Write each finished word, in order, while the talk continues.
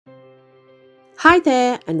Hi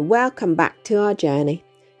there and welcome back to our journey.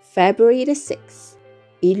 February the 6th,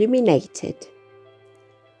 Illuminated.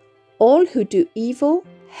 All who do evil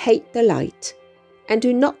hate the light and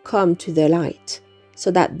do not come to the light, so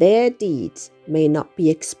that their deeds may not be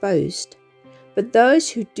exposed. But those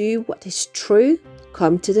who do what is true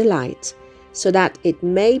come to the light, so that it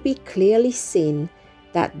may be clearly seen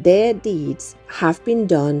that their deeds have been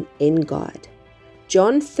done in God.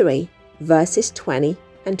 John 3, verses 20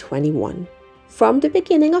 and 21. From the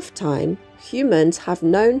beginning of time, humans have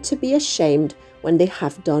known to be ashamed when they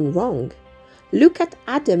have done wrong. Look at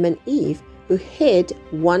Adam and Eve, who hid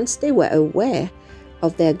once they were aware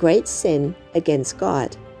of their great sin against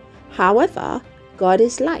God. However, God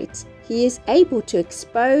is light. He is able to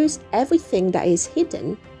expose everything that is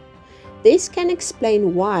hidden. This can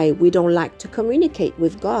explain why we don't like to communicate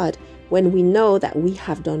with God when we know that we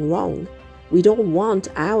have done wrong. We don't want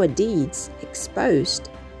our deeds exposed.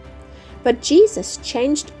 But Jesus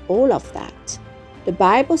changed all of that. The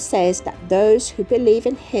Bible says that those who believe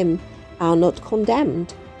in Him are not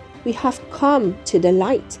condemned. We have come to the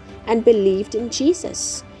light and believed in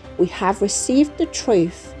Jesus. We have received the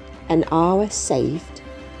truth and are saved.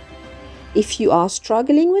 If you are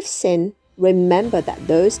struggling with sin, remember that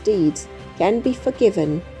those deeds can be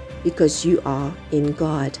forgiven because you are in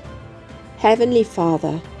God. Heavenly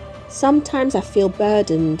Father, sometimes I feel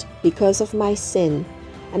burdened because of my sin,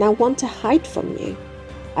 and I want to hide from you.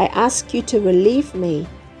 I ask you to relieve me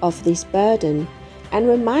of this burden and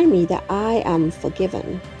remind me that I am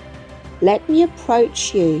forgiven. Let me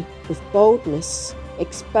approach you with boldness,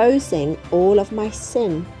 exposing all of my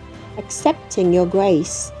sin, accepting your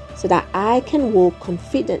grace so that I can walk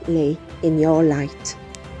confidently in your light.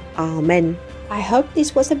 Amen. I hope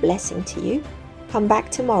this was a blessing to you. Come back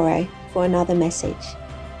tomorrow for another message.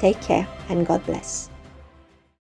 Take care and God bless.